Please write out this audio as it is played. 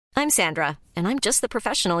I'm Sandra, and I'm just the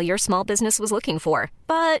professional your small business was looking for.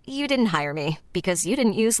 But you didn't hire me because you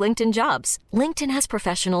didn't use LinkedIn Jobs. LinkedIn has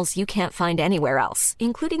professionals you can't find anywhere else,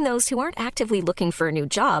 including those who aren't actively looking for a new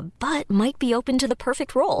job, but might be open to the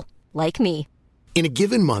perfect role, like me. In a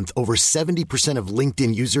given month, over 70% of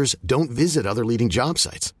LinkedIn users don't visit other leading job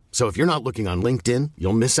sites. So if you're not looking on LinkedIn,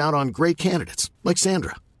 you'll miss out on great candidates like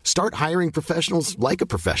Sandra. Start hiring professionals like a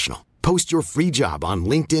professional. Post your free job on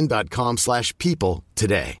linkedin.com/people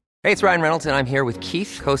today. Hey, it's Ryan Reynolds, and I'm here with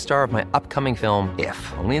Keith, co-star of my upcoming film, If,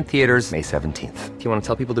 only in theaters May 17th. Do you want to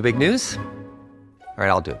tell people the big news? All right,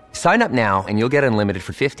 I'll do it. Sign up now and you'll get unlimited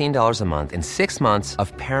for $15 a month and 6 months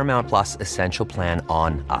of Paramount Plus Essential Plan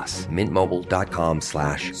on us.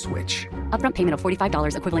 Mintmobile.com/switch. Upfront payment of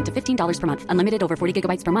 $45 equivalent to $15 per month. Unlimited over 40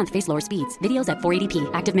 gigabytes per month. Face lower speeds. Videos at 480p.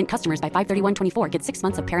 Active Mint customers by 531.24 get 6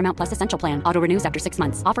 months of Paramount Plus Essential Plan. Auto renews after 6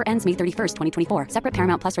 months. Offer ends May 31st, 2024. Separate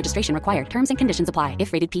Paramount Plus registration required. Terms and conditions apply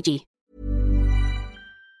if rated PG.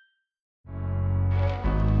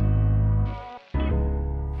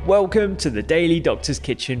 Welcome to the Daily Doctor's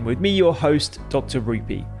Kitchen with me, your host, Dr.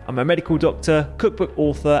 Rupy. I'm a medical doctor, cookbook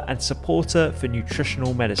author, and supporter for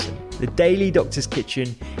nutritional medicine. The Daily Doctor's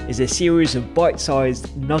Kitchen is a series of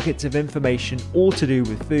bite-sized nuggets of information all to do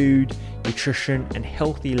with food, nutrition, and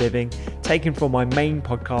healthy living, taken from my main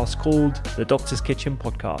podcast called the Doctor's Kitchen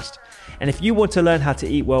Podcast. And if you want to learn how to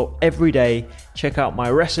eat well every day, check out my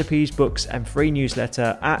recipes, books, and free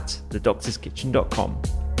newsletter at thedoctorskitchen.com.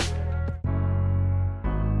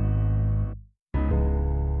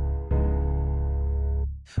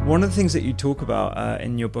 One of the things that you talk about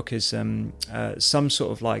in your book is some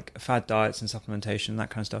sort of like fad diets and supplementation, that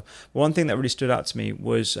kind of stuff. One thing that really stood out to me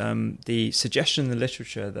was the suggestion in the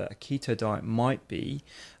literature that a keto diet might be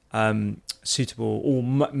suitable or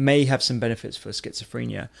may have some benefits for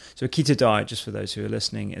schizophrenia. So a keto diet, just for those who are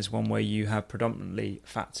listening, is one where you have predominantly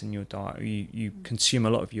fats in your diet. You consume a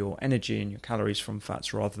lot of your energy and your calories from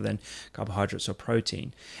fats rather than carbohydrates or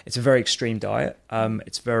protein. It's a very extreme diet.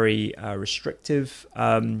 It's very restrictive.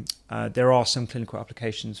 There are some clinical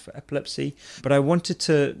applications for epilepsy, but I wanted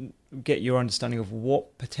to get your understanding of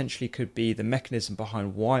what potentially could be the mechanism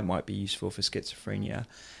behind why it might be useful for schizophrenia,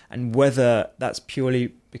 and whether that's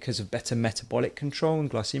purely because of better metabolic control and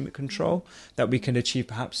glycemic control that we can achieve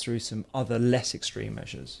perhaps through some other less extreme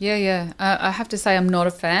measures. Yeah. I have to say I'm not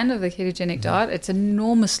a fan of the ketogenic diet. It's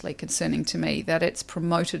enormously concerning to me that it's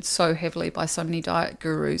promoted so heavily by so many diet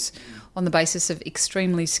gurus on the basis of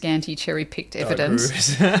extremely scanty cherry-picked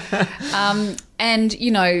evidence. And,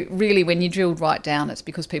 you know, really when you drilled right down, it's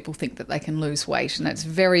because people think that they can lose weight, and it's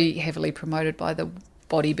very heavily promoted by the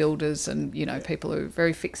bodybuilders and, you know, people who are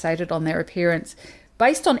very fixated on their appearance.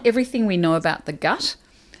 Based on everything we know about the gut,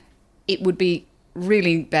 it would be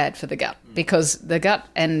really bad for the gut, because the gut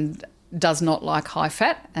does not like high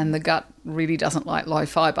fat, and the gut really doesn't like low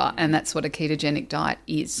fibre, and that's what a ketogenic diet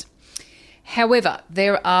is. However,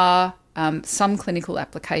 there are some clinical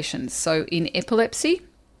applications. So in epilepsy,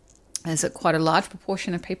 there's quite a large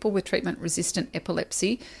proportion of people with treatment-resistant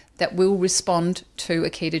epilepsy that will respond to a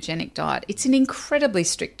ketogenic diet. It's an incredibly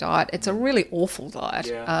strict diet. It's a really awful diet,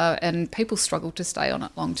 and people struggle to stay on it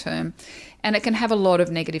long term. And it can have a lot of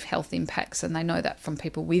negative health impacts, and they know that from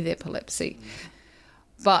people with epilepsy.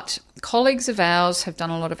 But colleagues of ours have done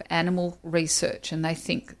a lot of animal research, and they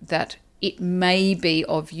think that it may be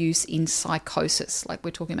of use in psychosis, like we're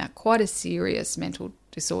talking about quite a serious mental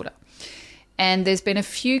disorder. And there's been a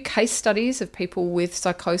few case studies of people with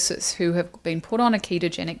psychosis who have been put on a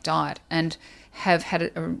ketogenic diet and have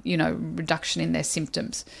had a reduction in their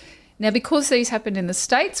symptoms. Now, because these happened in the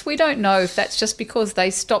States, we don't know if that's just because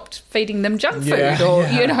they stopped feeding them junk food there's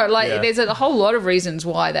a whole lot of reasons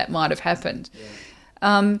why that might have happened.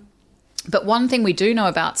 Yeah. But one thing we do know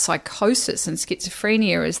about psychosis and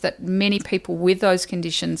schizophrenia is that many people with those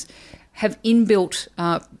conditions have inbuilt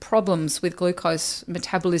problems with glucose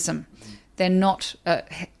metabolism. They're not,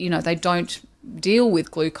 they don't deal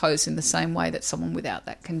with glucose in the same way that someone without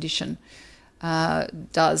that condition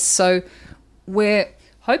does. So we're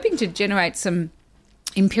hoping to generate some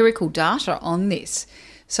empirical data on this.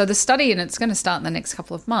 So the study, and it's going to start in the next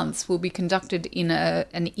couple of months, will be conducted in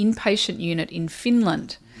an inpatient unit in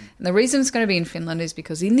Finland. And the reason it's going to be in Finland is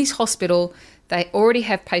because in this hospital, they already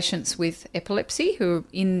have patients with epilepsy who are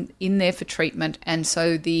in there for treatment. And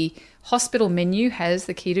so the hospital menu has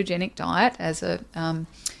the ketogenic diet as a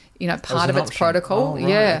part of its protocol. Oh,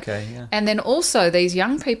 right. Okay, yeah. And then also these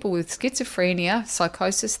young people with schizophrenia,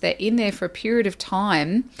 psychosis, they're in there for a period of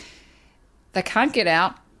time. They can't get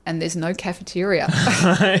out, and there's no cafeteria.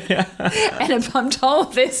 And if I'm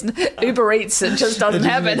told there's Uber Eats, it just doesn't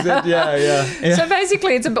happen. Yeah. So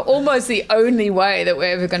basically, it's almost the only way that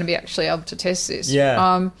we're ever going to be actually able to test this.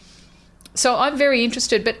 Yeah. So I'm very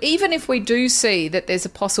interested. But even if we do see that there's a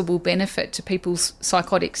possible benefit to people's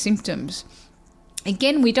psychotic symptoms,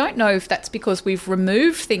 again, we don't know if that's because we've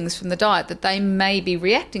removed things from the diet that they may be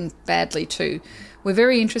reacting badly to. We're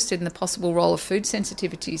very interested in the possible role of food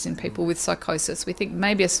sensitivities in people with psychosis. We think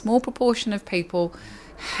maybe a small proportion of people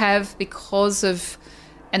have, because of,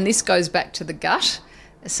 and this goes back to the gut,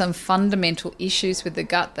 some fundamental issues with the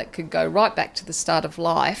gut that could go right back to the start of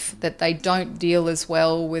life, that they don't deal as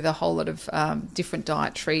well with a whole lot of different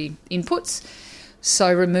dietary inputs.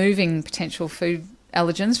 So removing potential food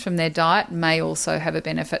allergens from their diet may also have a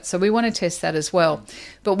benefit. So we want to test that as well.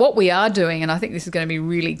 But what we are doing, and I think this is going to be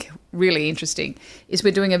really, really interesting, is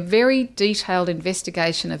we're doing a very detailed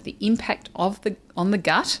investigation of the impact on the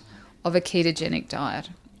gut of a ketogenic diet.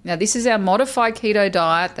 Now, this is our modified keto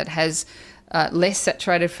diet that has less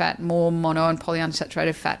saturated fat, more mono and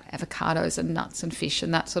polyunsaturated fat, avocados and nuts and fish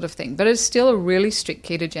and that sort of thing. But it's still a really strict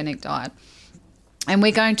ketogenic diet. And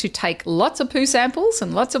we're going to take lots of poo samples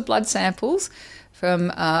and lots of blood samples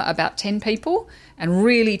from about 10 people and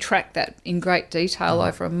really track that in great detail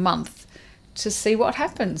over a month to see what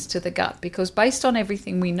happens to the gut, because based on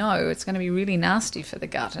everything we know, it's going to be really nasty for the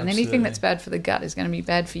gut. And anything that's bad for the gut is going to be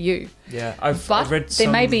bad for you. Yeah, I've read some...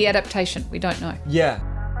 there may be adaptation. We don't know. Yeah.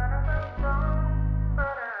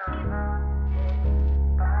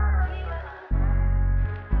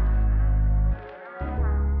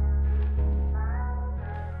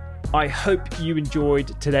 I hope you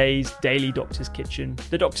enjoyed today's Daily Doctor's Kitchen.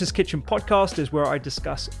 The Doctor's Kitchen podcast is where I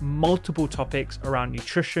discuss multiple topics around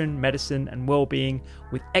nutrition, medicine, and well-being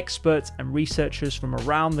with experts and researchers from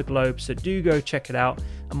around the globe, so do go check it out.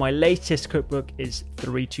 And my latest cookbook is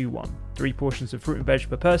 321. 3 portions of fruit and veg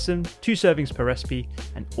per person, 2 servings per recipe,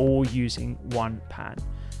 and all using 1 pan.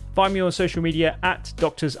 Find me on social media at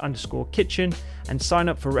doctors_kitchen and sign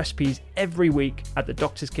up for recipes every week at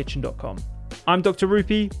thedoctorskitchen.com. I'm Dr.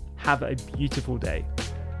 Rupi. Have a beautiful day.